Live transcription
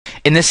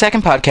In this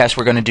second podcast,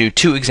 we're going to do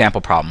two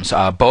example problems,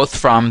 both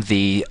from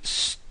the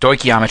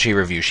stoichiometry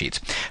review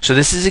sheets. So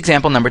this is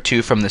example number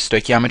 2 from the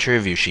stoichiometry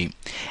review sheet.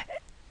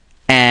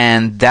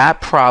 And that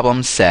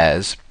problem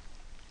says,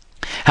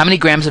 how many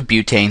grams of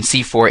butane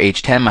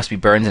C4H10 must be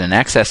burned in an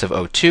excess of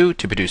O2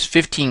 to produce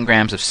 15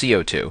 grams of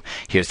CO2?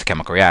 Here's the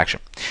chemical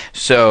reaction.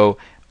 So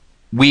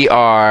we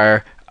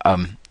are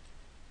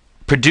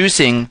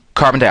producing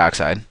carbon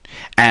dioxide,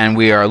 and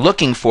we are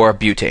looking for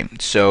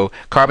butane. So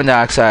carbon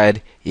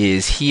dioxide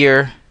is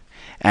here,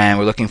 and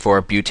we're looking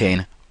for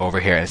butane over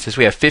here. And it says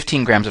we have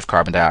 15 grams of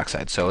carbon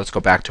dioxide. So let's go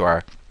back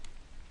to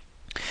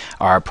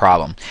our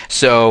problem.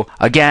 So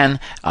again,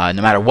 no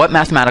matter what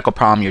mathematical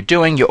problem you're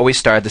doing, you always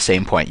start at the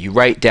same point. You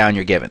write down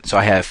your given. So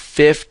I have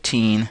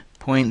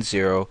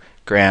 15.0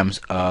 grams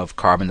of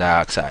carbon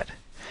dioxide.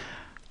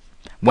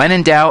 When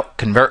in doubt,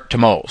 convert to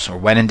moles, or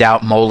when in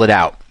doubt, mole it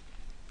out,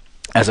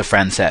 as a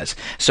friend says.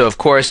 So of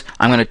course,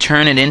 I'm going to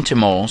turn it into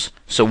moles,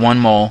 so 1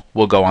 mole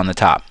will go on the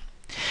top.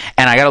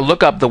 And I got to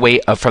look up the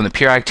weight from the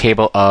periodic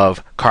table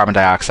of carbon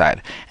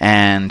dioxide.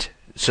 And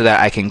so that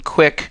I can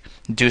quick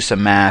do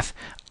some math,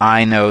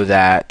 I know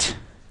that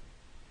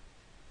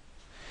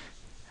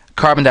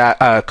carbon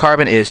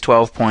is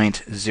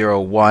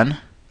 12.01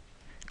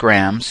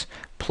 grams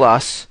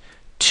plus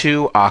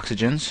 2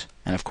 oxygens,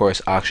 and of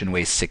course oxygen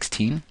weighs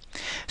 16.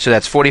 So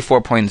that's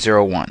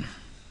 44.01.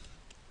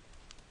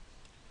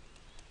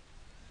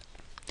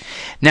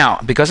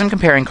 Now, because I'm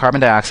comparing carbon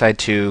dioxide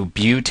to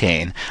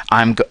butane,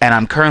 and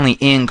I'm currently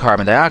in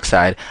carbon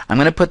dioxide, I'm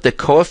going to put the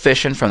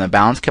coefficient from the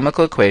balanced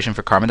chemical equation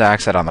for carbon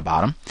dioxide on the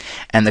bottom,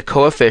 and the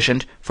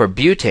coefficient for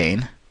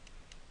butane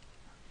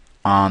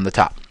on the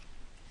top.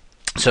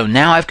 So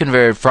now I've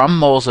converted from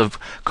moles of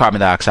carbon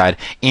dioxide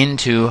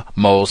into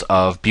moles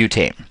of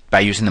butane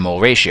by using the mole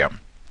ratio.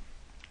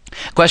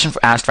 Question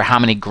asked for how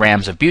many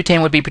grams of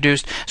butane would be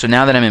produced. So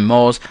now that I'm in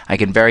moles, I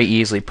can very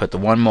easily put the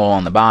 1 mole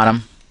on the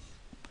bottom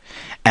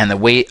and the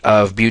weight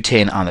of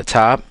butane on the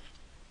top.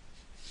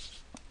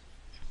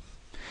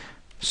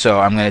 So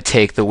I'm going to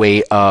take the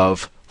weight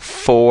of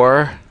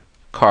 4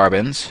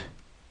 carbons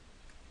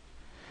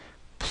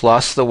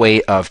plus the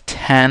weight of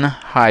 10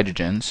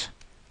 hydrogens,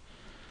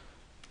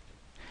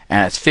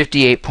 and it's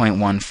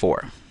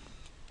 58.14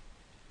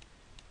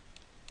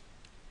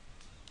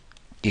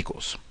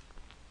 equals.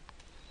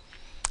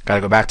 Got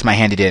to go back to my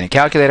handy dandy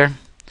calculator.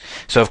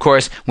 So of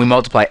course, we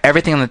multiply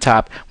everything on the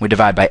top, we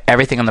divide by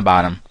everything on the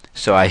bottom.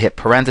 So I hit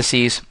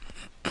parentheses,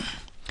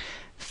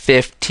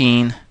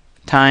 15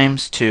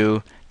 times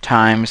 2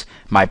 times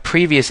my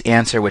previous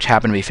answer, which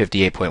happened to be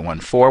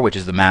 58.14, which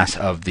is the mass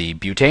of the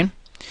butane,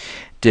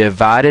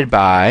 divided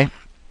by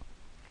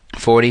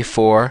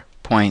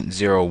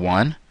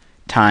 44.01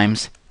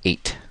 times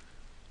 8.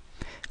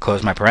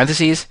 Close my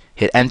parentheses,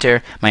 hit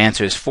enter. My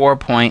answer is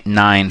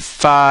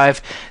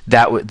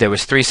 4.95. There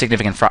was 3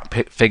 significant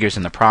figures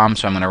in the problem,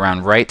 so I'm going to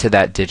round right to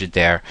that digit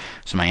there.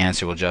 So my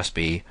answer will just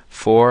be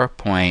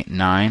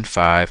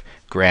 4.95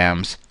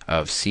 grams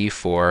of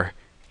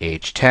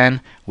C4H10,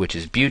 which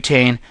is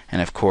butane,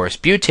 and of course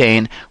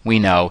butane we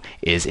know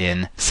is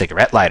in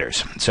cigarette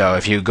lighters. So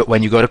if you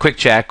when you go to Quick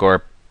Check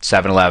or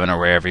 7-Eleven or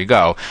wherever you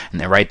go,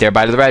 and they're right there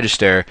by the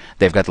register,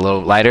 they've got the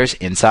little lighters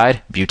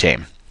inside,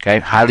 butane. Okay,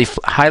 highly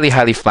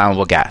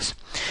flammable gas.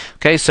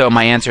 Okay, so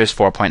my answer is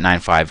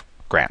 4.95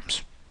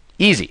 grams.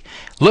 Easy.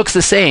 Looks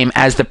the same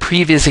as the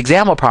previous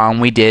example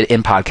problem we did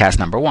in podcast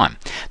number 1.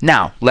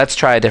 Now, let's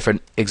try a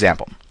different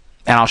example.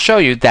 And I'll show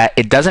you that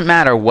it doesn't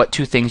matter what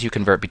 2 things you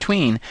convert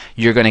between,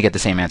 you're going to get the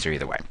same answer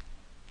either way.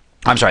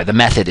 I'm sorry, the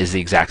method is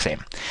the exact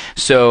same.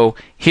 So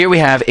here we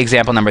have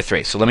example number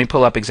 3. So let me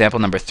pull up example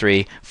number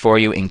 3 for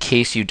you in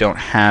case you don't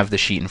have the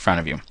sheet in front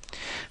of you.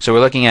 So we're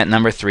looking at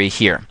number 3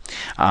 here.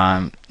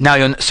 Now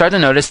you'll start to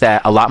notice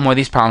that a lot more of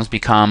these problems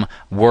become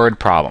word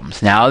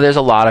problems. Now there's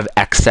a lot of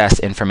excess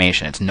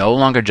information. It's no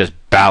longer just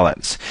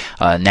balance.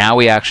 Now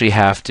we actually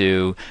have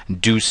to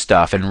do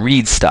stuff and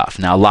read stuff.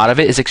 Now a lot of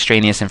it is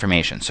extraneous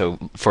information. So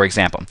for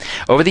example,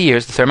 over the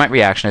years the thermite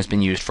reaction has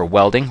been used for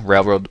welding,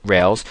 railroad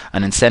rails,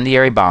 on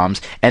incendiary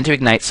bombs, and to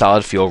ignite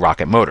solid fuel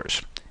rocket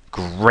motors.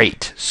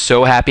 Great.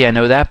 So happy I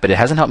know that, but it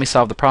hasn't helped me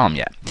solve the problem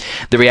yet.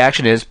 The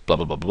reaction is blah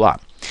blah blah blah.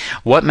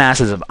 What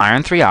masses of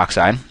iron 3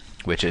 oxide,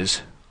 which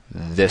is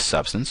this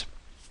substance,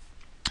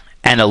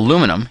 and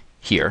aluminum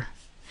here,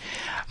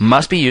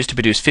 must be used to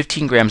produce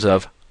 15 grams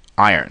of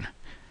iron?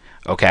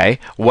 Okay,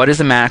 what is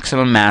the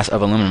maximum mass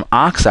of aluminum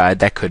oxide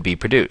that could be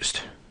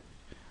produced?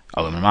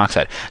 Aluminum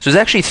oxide. So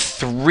there's actually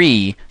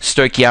 3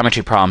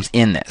 stoichiometry problems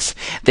in this.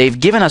 They've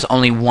given us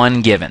only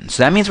 1 given.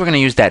 So that means we're going to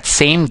use that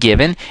same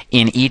given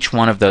in each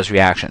one of those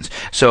reactions.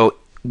 So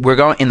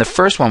in the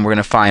first one, we're going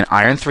to find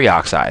iron 3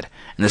 oxide.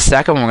 In the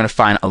second one, we're going to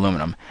find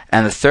aluminum.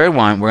 And the third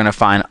one, we're going to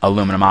find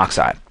aluminum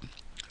oxide.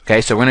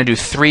 Okay, so we're going to do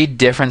 3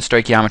 different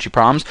stoichiometry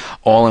problems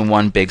all in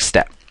one big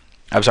step.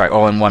 I'm sorry,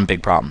 all in one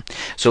big problem.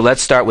 So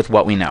let's start with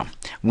what we know.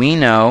 We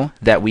know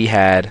that we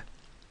had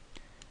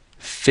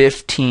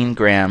 15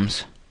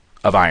 grams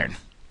of iron,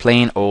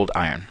 plain old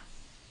iron.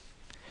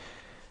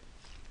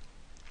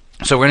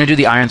 So we're going to do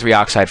the iron 3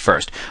 oxide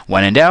first.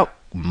 When in doubt,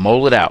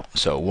 mole it out.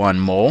 So 1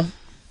 mole.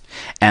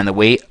 And the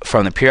weight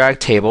from the periodic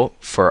table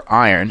for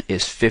iron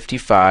is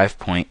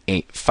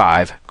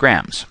 55.85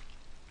 grams.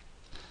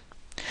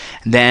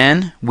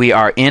 Then we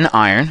are in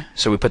iron,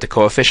 so we put the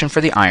coefficient for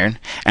the iron,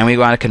 and we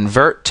want to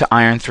convert to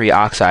iron 3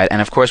 oxide.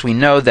 And of course we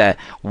know that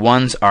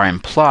 1s are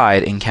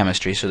implied in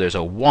chemistry, so there's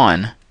a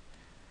 1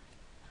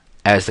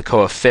 as the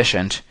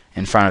coefficient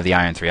in front of the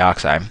iron 3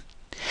 oxide.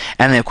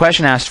 And the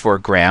question asked for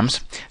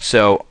grams,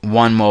 so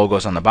 1 mole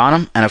goes on the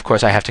bottom, and of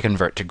course I have to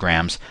convert to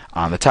grams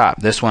on the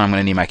top. This one I'm going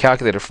to need my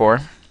calculator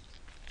for.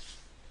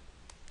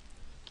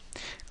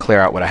 Clear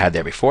out what I had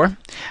there before.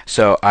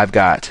 So I've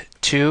got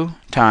 2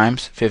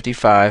 times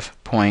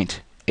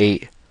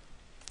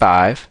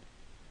 55.85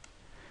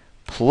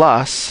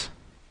 plus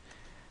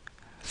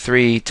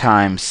 3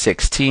 times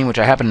 16, which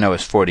I happen to know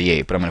is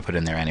 48, but I'm going to put it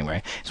in there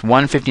anyway. It's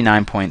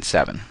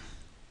 159.7.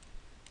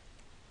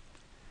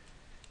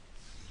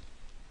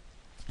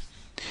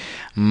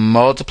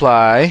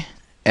 Multiply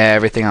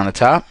everything on the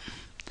top,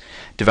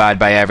 divide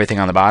by everything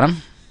on the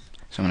bottom.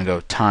 So I'm going to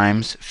go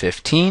times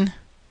 15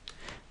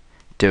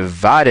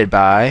 divided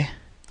by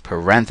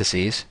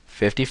parentheses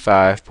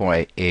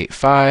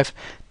 55.85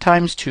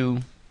 times 2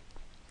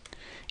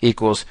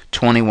 equals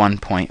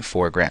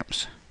 21.4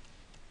 grams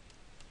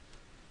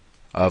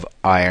of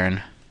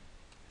iron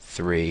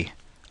 3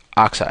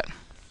 oxide.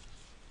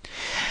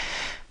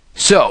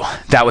 So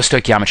that was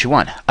stoichiometry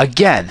 1.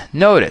 Again,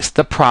 notice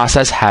the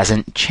process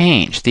hasn't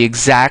changed. The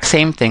exact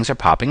same things are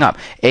popping up.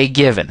 A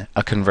given,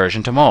 a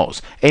conversion to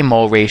moles, a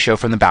mole ratio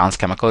from the balanced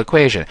chemical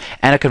equation,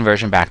 and a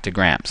conversion back to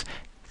grams.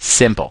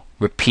 Simple.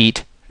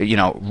 Repeat.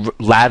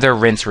 Lather,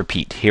 rinse,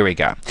 repeat. Here we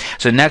go.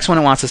 So the next one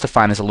it wants us to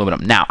find is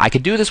aluminum. Now, I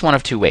could do this one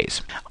of two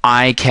ways.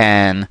 I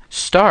can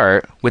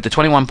start with the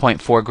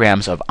 21.4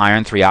 grams of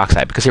iron 3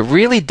 oxide because it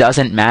really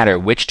doesn't matter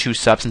which two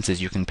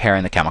substances you compare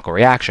in the chemical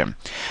reaction.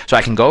 So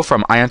I can go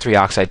from iron 3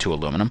 oxide to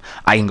aluminum.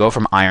 I can go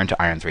from iron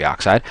to iron 3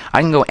 oxide.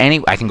 I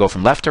can go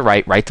from left to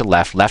right, right to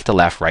left to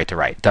left, right to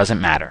right. Doesn't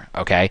matter,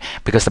 okay?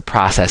 Because the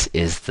process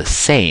is the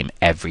same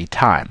every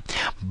time.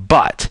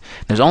 But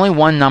there's only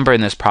one number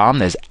in this problem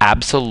that is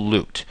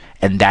absolute,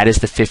 and that is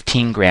the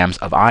 15 grams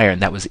of iron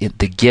that was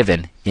the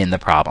given in the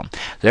problem.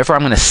 Therefore,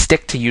 I'm going to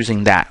stick to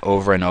using that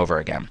over and over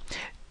again.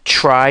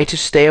 Try to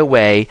stay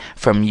away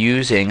from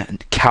using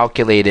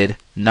calculated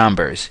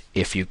numbers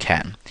if you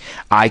can.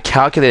 I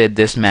calculated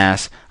this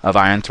mass of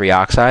iron 3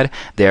 oxide,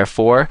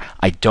 therefore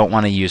I don't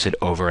want to use it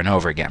over and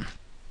over again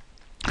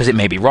because it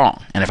may be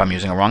wrong, and if I'm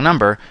using a wrong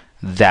number,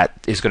 that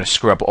is going to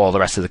screw up all the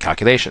rest of the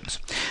calculations.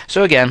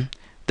 So again,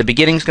 the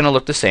beginning is going to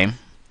look the same,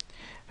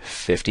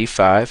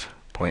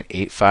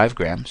 55.85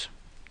 grams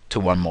to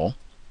 1 mole.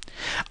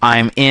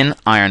 I'm in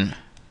iron,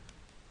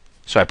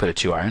 so I put a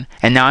 2 iron,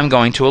 and now I'm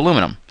going to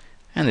aluminum,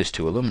 and there's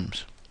 2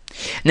 aluminums.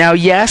 Now,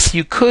 yes,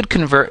 you could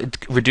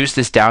reduce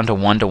this down to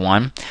 1 to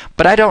 1,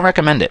 but I don't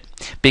recommend it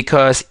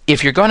because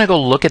if you're going to go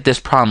look at this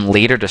problem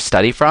later to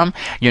study from,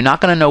 you're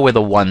not going to know where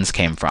the 1s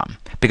came from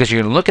because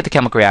you're going to look at the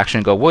chemical reaction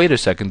and go, wait a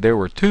second, there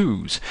were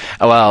 2s.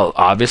 Well,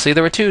 obviously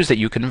there were 2s that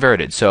you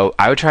converted, so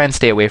I would try and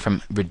stay away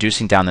from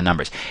reducing down the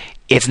numbers.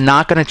 It's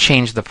not going to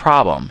change the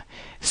problem,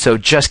 so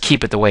just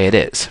keep it the way it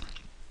is.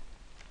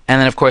 And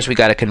then, of course, we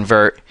got to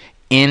convert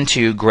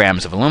into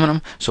grams of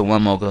aluminum, so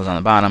 1 mole goes on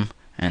the bottom,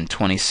 and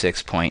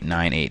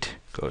 26.98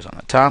 goes on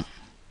the top.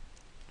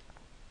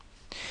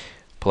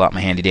 Pull out my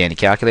handy-dandy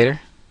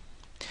calculator,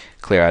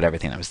 clear out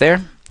everything that was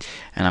there,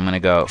 and I'm going to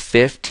go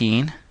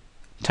 15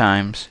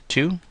 times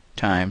 2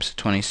 times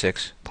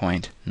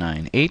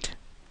 26.98.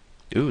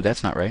 Ooh,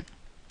 that's not right.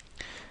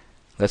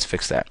 Let's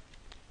fix that.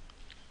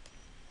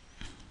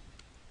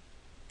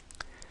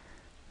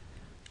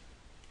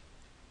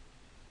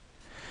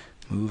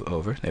 Move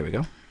over. There we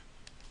go.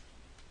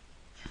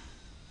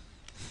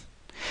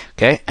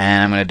 Okay,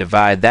 and I'm going to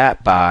divide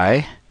that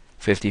by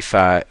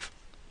 55.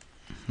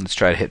 Let's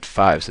try to hit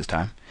 5s this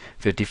time.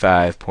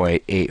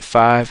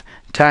 55.85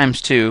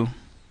 times 2.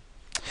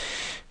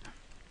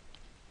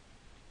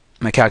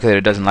 My calculator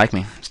doesn't like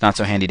me. It's not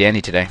so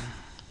handy-dandy today.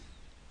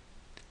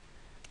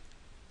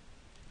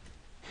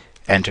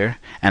 Enter,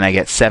 and I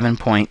get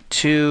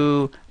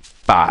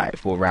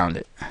 7.25. We'll round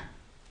it.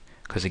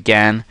 Because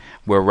again,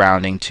 we're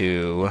rounding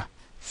to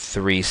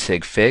 3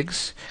 sig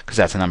figs, because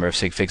that's the number of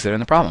sig figs that are in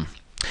the problem.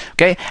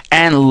 Okay,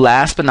 and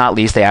last but not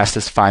least, they asked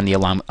us to find the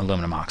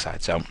aluminum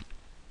oxide. So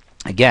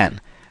again,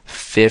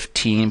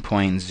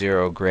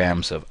 15.0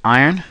 grams of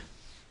iron.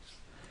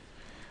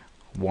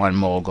 1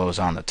 mole goes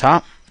on the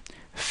top.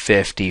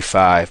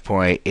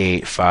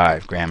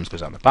 55.85 grams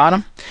goes on the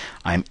bottom.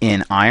 I'm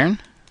in iron,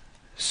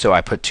 so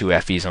I put 2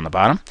 Fe's on the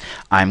bottom.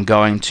 I'm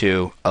going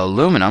to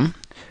aluminum,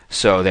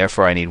 so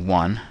therefore I need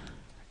 1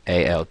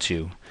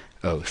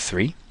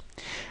 Al2O3.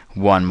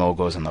 1 mole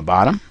goes on the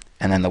bottom,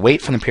 and then the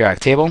weight from the periodic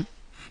table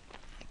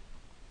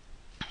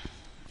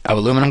of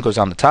aluminum goes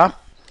on the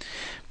top.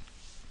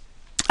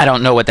 I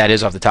don't know what that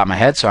is off the top of my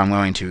head, so I'm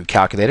going to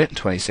calculate it.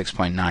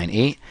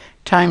 26.98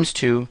 times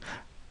 2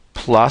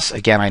 plus,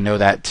 again, I know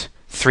that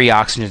 3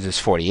 oxygens is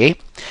 48,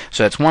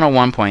 so that's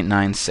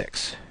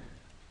 101.96.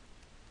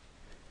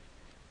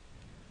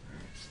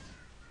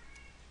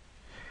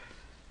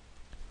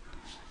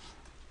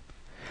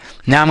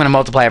 Now I'm going to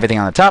multiply everything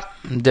on the top,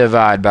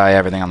 divide by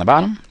everything on the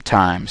bottom,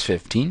 times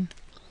 15.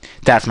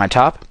 That's my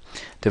top.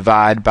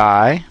 Divide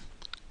by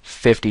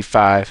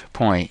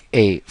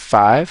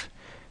 55.85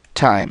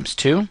 times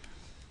 2.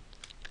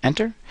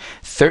 Enter.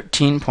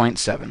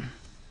 13.7.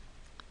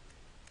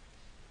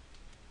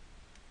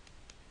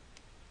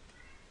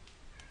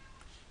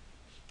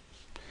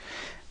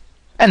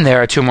 And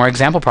there are 2 more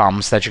example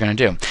problems that you're going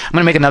to do. I'm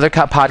going to make another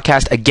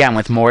podcast again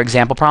with more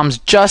example problems,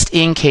 just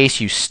in case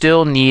you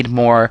still need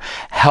more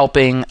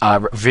helping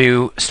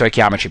review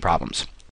stoichiometry problems.